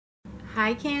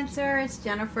Hi Cancer, it's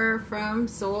Jennifer from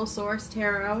Soul Source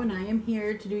Tarot, and I am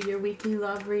here to do your weekly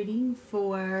love reading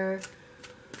for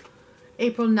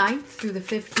April 9th through the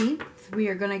 15th. We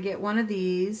are going to get one of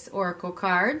these oracle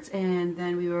cards, and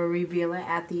then we will reveal it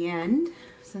at the end.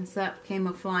 Since that came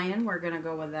a flying, we're going to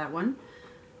go with that one.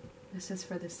 This is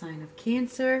for the sign of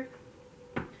Cancer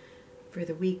for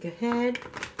the week ahead,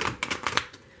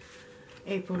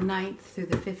 April 9th through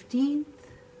the 15th.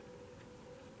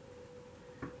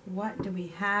 What do we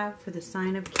have for the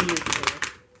sign of Cancer?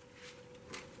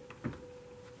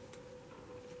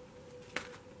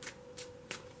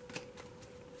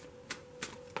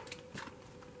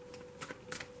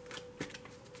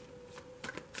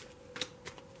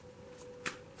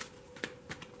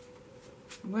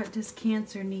 What does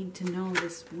Cancer need to know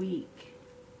this week?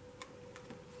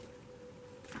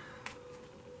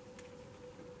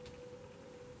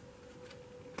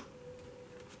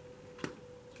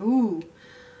 Ooh.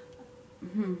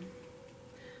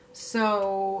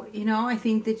 So, I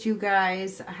think that you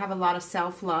guys have a lot of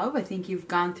self-love. I think you've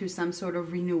gone through some sort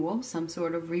of renewal, some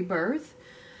sort of rebirth.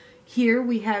 Here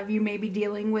we have you maybe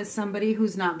dealing with somebody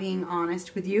who's not being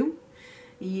honest with you.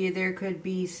 There could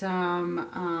be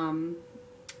some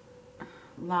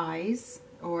lies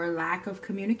or lack of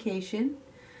communication.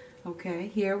 Okay,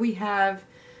 here we have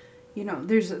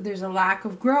there's a lack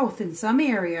of growth in some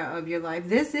area of your life.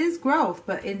 This is growth,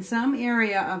 but in some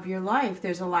area of your life,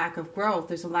 there's a lack of growth.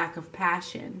 There's a lack of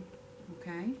passion.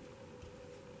 Okay?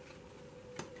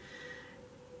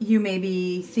 You may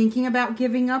be thinking about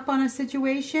giving up on a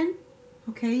situation.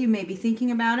 Okay? You may be thinking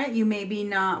about it. You may be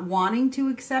not wanting to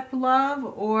accept love,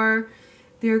 or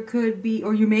there could be,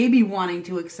 or you may be wanting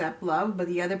to accept love, but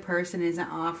the other person isn't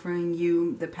offering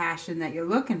you the passion that you're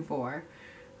looking for.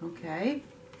 Okay?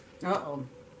 Uh-oh.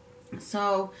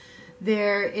 So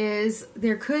there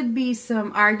could be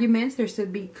some arguments. There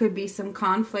could be some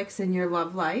conflicts in your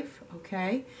love life.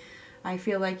 Okay. I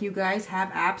feel like you guys have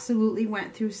absolutely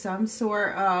went through some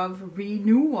sort of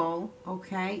renewal.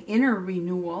 Okay. Inner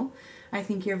renewal. I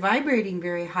think you're vibrating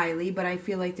very highly, but I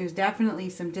feel like there's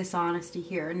definitely some dishonesty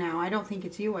here. Now, I don't think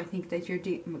it's you. I think that you're,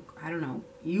 I don't know.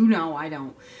 I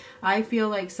don't. I feel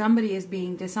like somebody is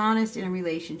being dishonest in a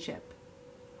relationship.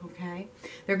 Okay,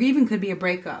 there even could be a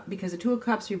breakup, because the Two of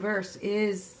Cups reverse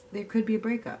is, there could be a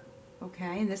breakup.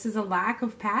 Okay, and this is a lack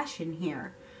of passion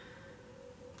here.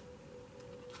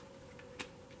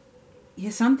 Yeah,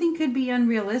 something could be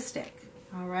unrealistic.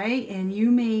 All right, and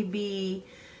you may be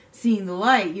seeing the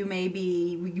light. You may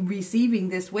be receiving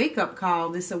this wake-up call,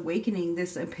 this awakening,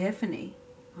 this epiphany.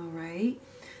 All right,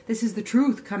 this is the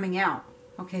truth coming out.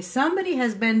 Okay, somebody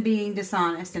has been being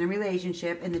dishonest in a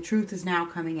relationship, and the truth is now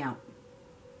coming out.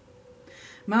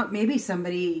 Maybe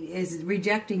somebody is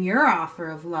rejecting your offer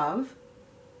of love,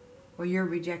 or you're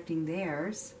rejecting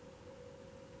theirs.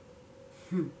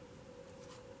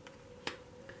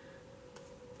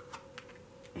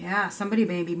 Yeah, somebody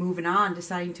may be moving on,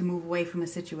 deciding to move away from a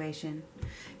situation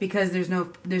because there's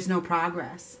no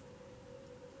progress.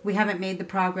 We haven't made the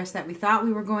progress that we thought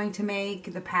we were going to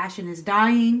make. The passion is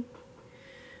dying.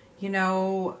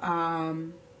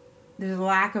 There's a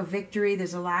lack of victory.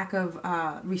 There's a lack of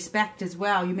respect as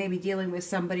well. You may be dealing with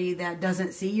somebody that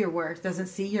doesn't see your worth, doesn't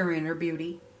see your inner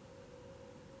beauty.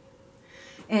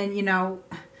 And,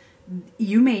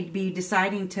 you may be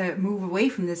deciding to move away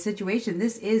from this situation.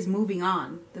 This is moving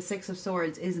on. The Six of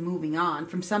Swords is moving on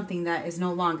from something that is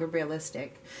no longer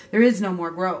realistic. There is no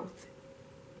more growth.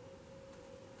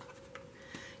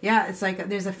 Yeah, it's like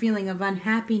there's a feeling of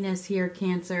unhappiness here,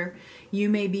 Cancer. You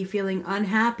may be feeling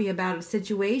unhappy about a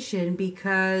situation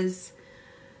because,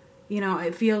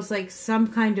 it feels like some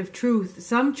kind of truth,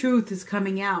 some truth is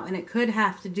coming out, and it could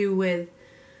have to do with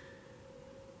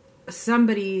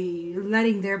somebody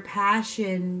letting their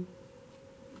passion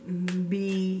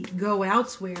go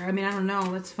elsewhere. I mean, I don't know.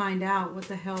 Let's find out what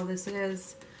the hell this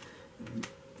is.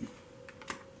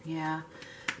 Yeah.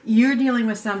 You're dealing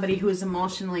with somebody who is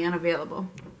emotionally unavailable.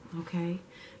 Okay?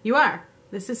 You are.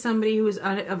 This is somebody who is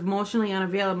emotionally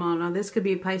unavailable. Now, this could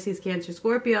be Pisces, Cancer,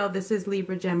 Scorpio. This is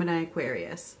Libra, Gemini,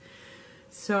 Aquarius.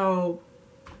 So,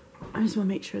 I just want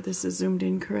to make sure this is zoomed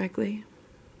in correctly.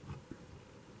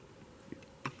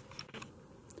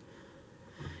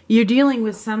 You're dealing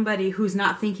with somebody who's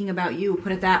not thinking about you,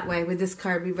 put it that way, with this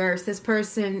card reversed. This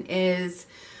person is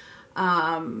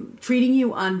treating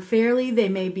you unfairly. They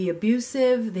may be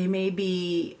abusive. They may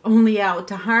be only out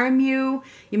to harm you.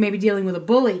 You may be dealing with a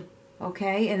bully,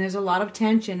 okay? And there's a lot of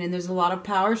tension, and there's a lot of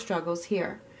power struggles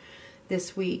here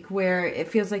this week where it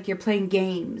feels like you're playing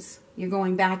games. You're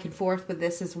going back and forth with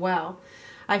this as well.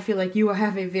 I feel like you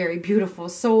have a very beautiful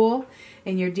soul,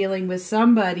 and you're dealing with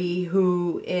somebody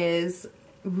who is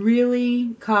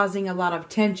really causing a lot of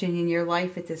tension in your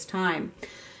life at this time.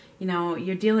 You know,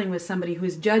 you're dealing with somebody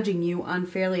who's judging you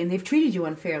unfairly, and they've treated you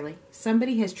unfairly.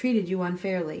 Somebody has treated you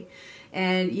unfairly.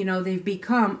 And, you know, they've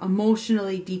become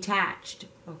emotionally detached,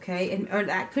 okay? And or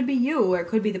that could be you, or it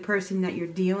could be the person that you're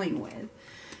dealing with.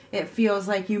 It feels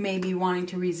like you may be wanting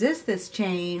to resist this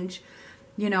change,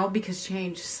 you know, because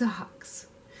change sucks.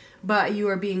 But you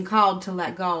are being called to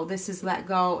let go. This is let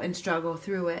go and struggle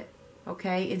through it,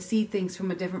 okay? And see things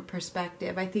from a different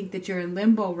perspective. I think that you're in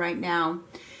limbo right now.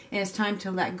 And it's time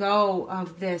to let go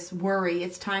of this worry.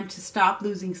 It's time to stop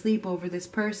losing sleep over this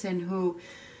person who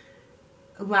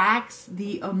lacks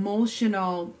the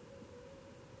emotional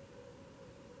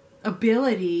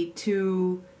ability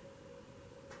to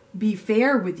be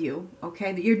fair with you.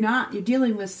 Okay, that you're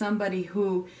dealing with somebody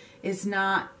who is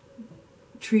not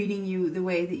treating you the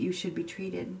way that you should be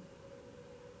treated.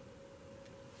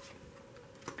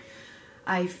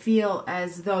 I feel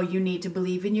as though you need to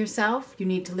believe in yourself. You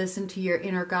need to listen to your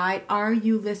inner guide. Are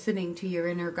you listening to your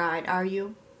inner guide? Are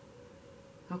you?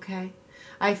 Okay.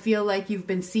 I feel like you've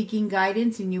been seeking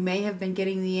guidance, and you may have been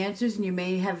getting the answers, and you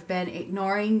may have been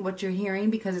ignoring what you're hearing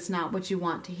because it's not what you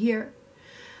want to hear.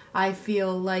 I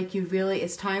feel like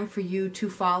it's time for you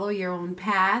to follow your own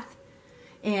path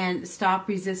and stop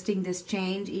resisting this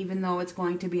change, even though it's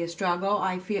going to be a struggle.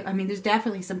 I mean, there's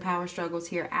definitely some power struggles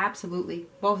here. Absolutely.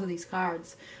 Both of these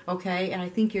cards. Okay. And I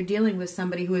think you're dealing with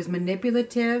somebody who is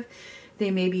manipulative.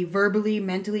 They may be verbally,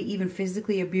 mentally, even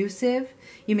physically abusive.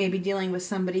 You may be dealing with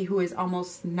somebody who is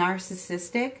almost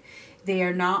narcissistic. They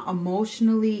are not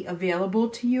emotionally available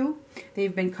to you.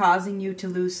 They've been causing you to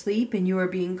lose sleep, and you are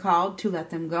being called to let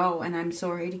them go. And I'm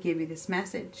sorry to give you this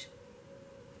message.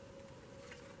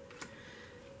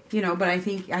 You know, but I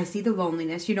think I see the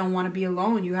loneliness. You don't want to be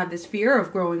alone. You have this fear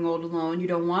of growing old alone. You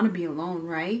don't want to be alone,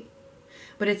 right?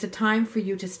 But it's a time for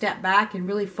you to step back and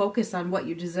really focus on what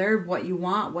you deserve, what you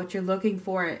want, what you're looking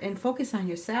for, and focus on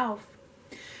yourself.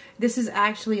 This is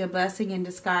actually a blessing in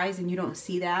disguise, and you don't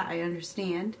see that. I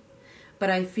understand. But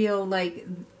I feel like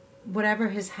whatever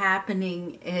is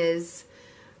happening is...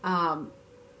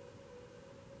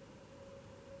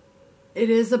 it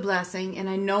is a blessing, and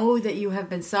I know that you have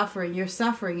been suffering. You're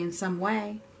suffering in some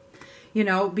way, you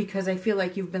know, because I feel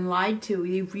like you've been lied to.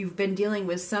 You've been dealing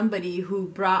with somebody who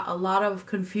brought a lot of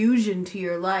confusion to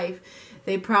your life.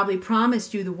 They probably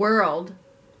promised you the world,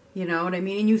 you know what I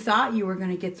mean? And you thought you were going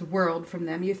to get the world from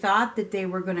them. You thought that they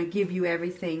were going to give you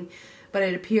everything, but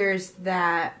it appears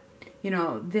that, you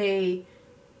know, it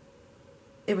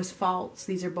was false.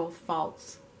 These are both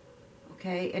false.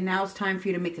 Okay, and now it's time for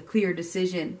you to make a clear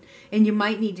decision. And you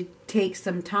might need to take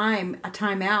some time, a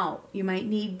time out. You might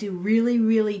need to really,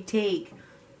 really take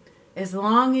as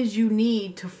long as you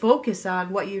need to focus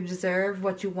on what you deserve,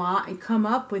 what you want, and come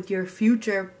up with your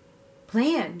future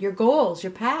plan, your goals,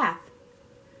 your path.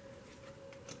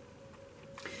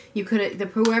 You could,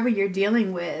 whoever you're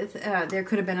dealing with, there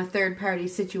could have been a third-party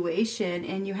situation,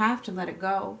 and you have to let it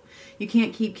go. You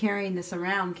can't keep carrying this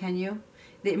around, can you?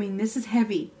 I mean, this is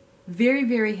heavy. Very,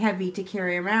 very heavy to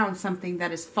carry around something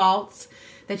that is false,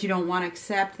 that you don't want to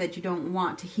accept, that you don't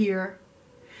want to hear.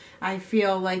 I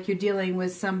feel like you're dealing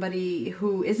with somebody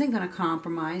who isn't going to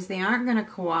compromise. They aren't going to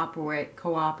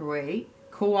cooperate,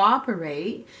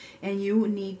 and you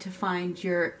need to find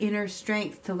your inner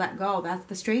strength to let go. That's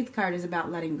the strength card is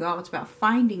about letting go. It's about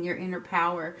finding your inner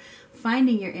power,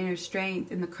 finding your inner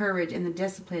strength and the courage and the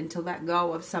discipline to let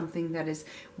go of something that is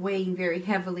weighing very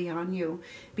heavily on you.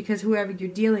 Because whoever you're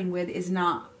dealing with is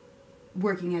not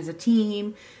working as a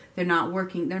team. They're not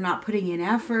putting in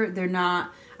effort.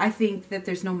 I think that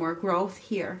there's no more growth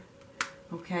here.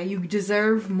 Okay, you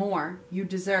deserve more. You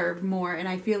deserve more. And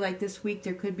I feel like this week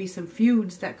there could be some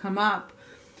feuds that come up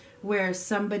where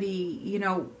somebody, you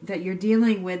know, that you're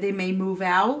dealing with, they may move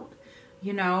out.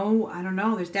 You know, I don't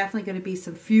know. There's definitely going to be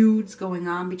some feuds going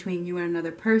on between you and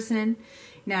another person.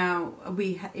 Now,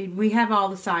 we have all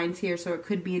the signs here, so it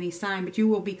could be any sign. But you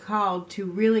will be called to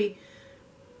really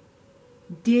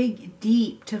dig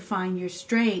deep to find your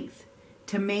strength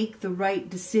to make the right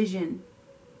decision.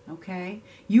 Okay?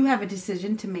 You have a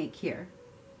decision to make here.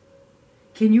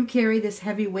 Can you carry this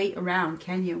heavy weight around?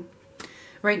 Can you?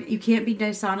 Right? You can't be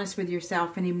dishonest with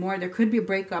yourself anymore. There could be a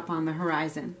breakup on the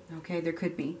horizon. Okay? There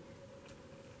could be.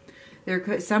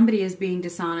 Somebody is being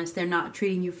dishonest. They're not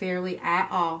treating you fairly at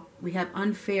all. We have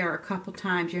unfair a couple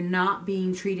times. You're not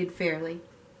being treated fairly.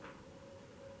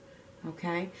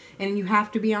 Okay? And you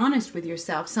have to be honest with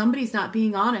yourself. Somebody's not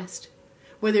being honest.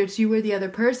 Whether it's you or the other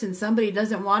person, somebody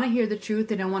doesn't want to hear the truth.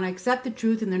 They don't want to accept the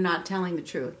truth, and they're not telling the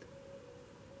truth.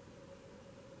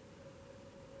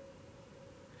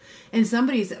 And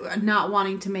somebody's not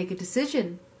wanting to make a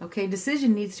decision. Okay,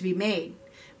 decision needs to be made,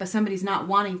 but somebody's not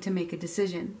wanting to make a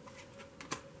decision.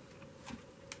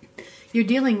 You're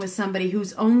dealing with somebody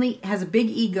who's only has a big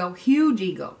ego, huge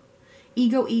ego.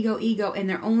 Ego, and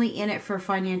they're only in it for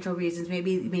financial reasons.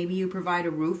 Maybe you provide a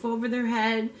roof over their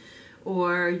head,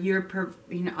 or I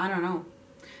don't know.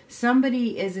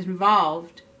 Somebody is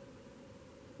involved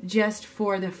just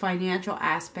for the financial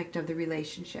aspect of the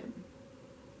relationship.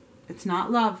 It's not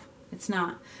love. It's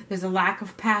not. There's a lack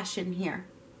of passion here.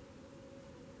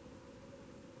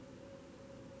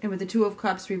 And with the Two of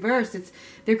Cups reversed,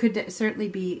 there could certainly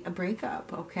be a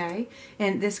breakup, okay?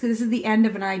 And this is the end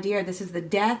of an idea. This is the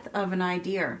death of an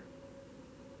idea.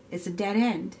 It's a dead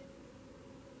end.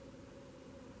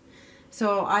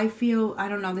 So I feel, I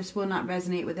don't know, this will not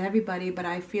resonate with everybody, but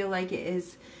I feel like it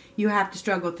is, you have to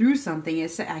struggle through something.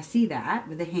 I see that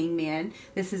with the Hangman.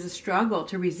 This is a struggle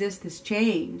to resist this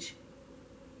change,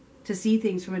 to see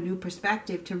things from a new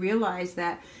perspective, to realize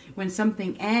that when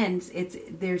something ends,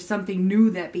 there's something new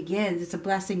that begins. It's a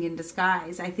blessing in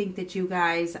disguise. I think that you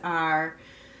guys are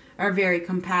very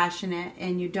compassionate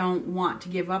and you don't want to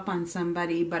give up on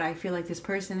somebody, but I feel like this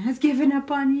person has given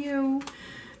up on you.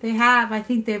 They have. I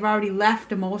think they've already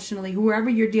left emotionally.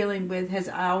 Whoever you're dealing with has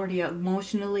already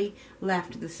emotionally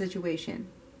left the situation.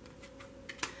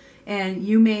 And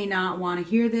you may not want to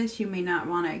hear this. You may not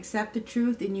want to accept the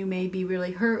truth. And you may be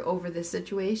really hurt over this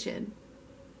situation.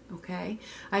 Okay?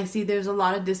 I see there's a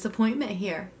lot of disappointment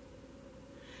here.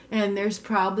 And there's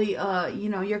probably,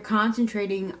 you're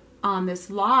concentrating on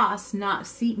this loss,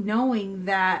 knowing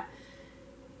that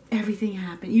everything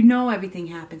happened. You know everything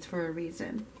happens for a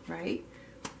reason, right?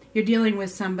 You're dealing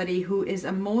with somebody who is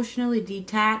emotionally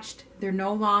detached. They're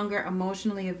no longer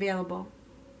emotionally available.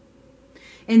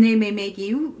 And they may make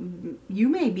you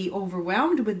may be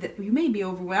overwhelmed with it. You may be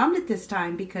overwhelmed at this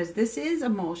time because this is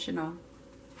emotional.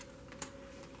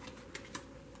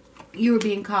 You are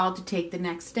being called to take the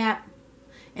next step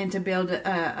and to build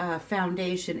a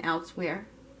foundation elsewhere.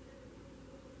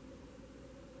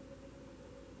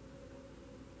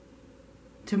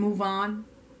 To move on.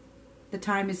 The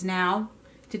time is now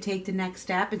to take the next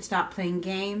step and stop playing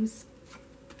games.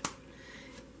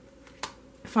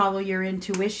 Follow your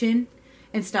intuition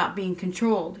and stop being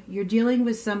controlled. You're dealing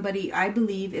with somebody, I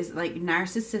believe, is like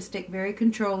narcissistic, very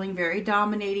controlling, very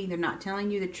dominating. They're not telling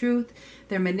you the truth.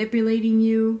 They're manipulating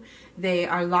you. They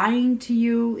are lying to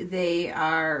you.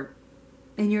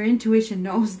 And your intuition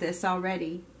knows this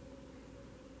already.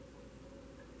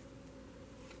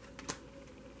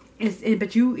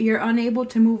 But you're unable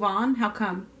to move on. How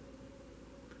come?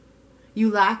 You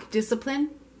lack discipline?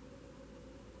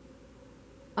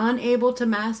 Unable to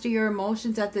master your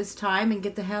emotions at this time and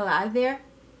get the hell out of there?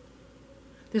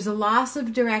 There's a loss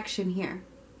of direction here.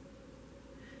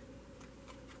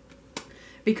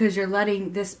 Because you're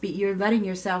letting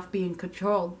yourself be in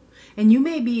control. And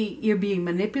you're being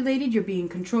manipulated, you're being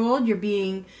controlled,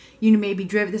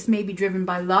 this may be driven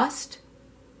by lust.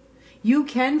 You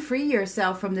can free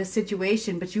yourself from this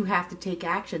situation, but you have to take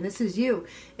action. This is you.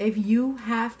 If you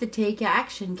have to take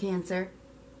action, Cancer,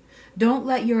 don't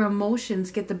let your emotions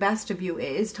get the best of you.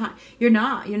 It is time. You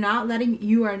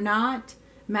are not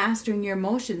mastering your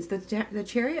emotions. The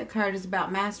Chariot card is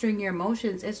about mastering your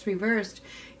emotions. It's reversed.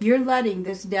 You're letting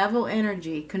this devil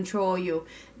energy control you.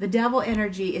 The devil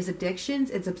energy is addictions,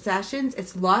 it's obsessions,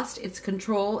 it's lust, it's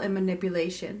control and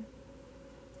manipulation.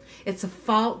 It's a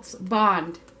false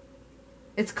bond.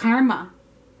 It's karma.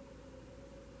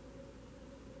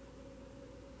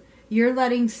 You're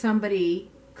letting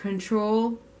somebody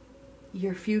control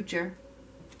your future.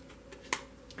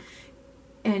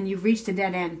 And you've reached a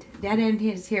dead end. Dead end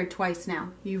is here twice now.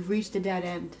 You've reached a dead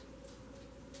end.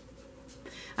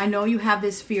 I know you have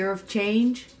this fear of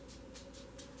change.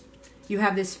 You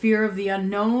have this fear of the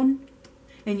unknown.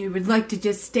 And you would like to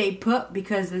just stay put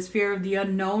because this fear of the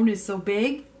unknown is so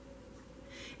big.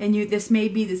 And this may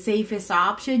be the safest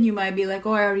option. You might be like,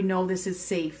 oh, I already know this is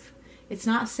safe. It's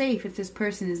not safe if this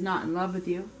person is not in love with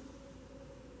you.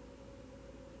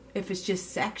 If it's just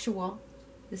sexual.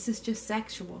 This is just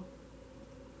sexual.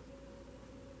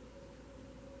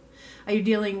 Are you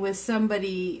dealing with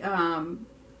somebody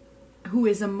who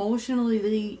is emotionally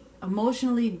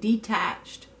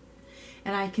detached?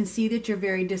 And I can see that you're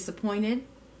very disappointed.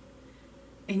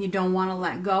 And you don't want to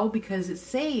let go because it's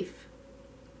safe.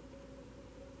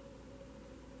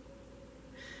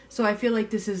 So I feel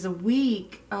like this is a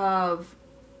week of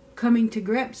coming to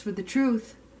grips with the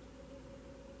truth.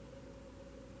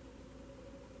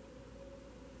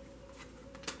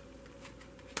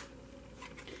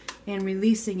 And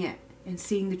releasing it and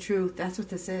seeing the truth. That's what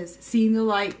this is. Seeing the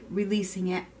light, releasing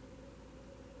it.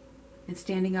 and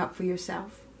standing up for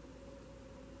yourself.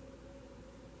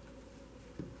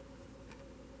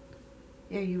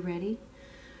 Are you ready?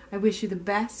 I wish you the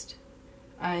best.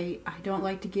 I don't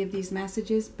like to give these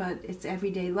messages, but it's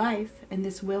everyday life, and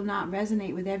this will not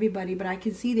resonate with everybody, but I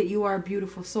can see that you are a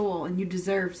beautiful soul, and you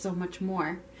deserve so much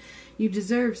more. You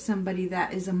deserve somebody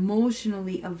that is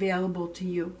emotionally available to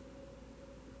you.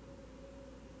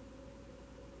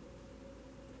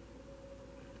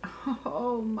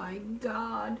 Oh my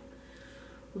God.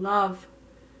 Love.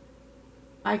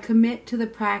 I commit to the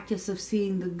practice of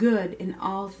seeing the good in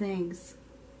all things.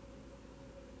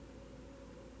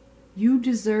 You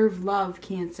deserve love,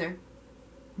 Cancer.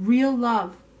 Real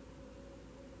love.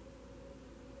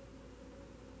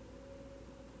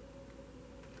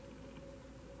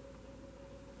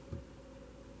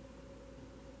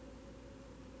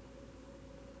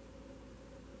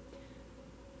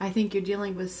 I think you're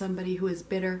dealing with somebody who is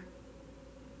bitter.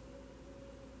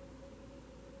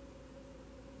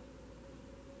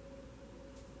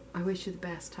 I wish you the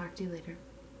best. Talk to you later.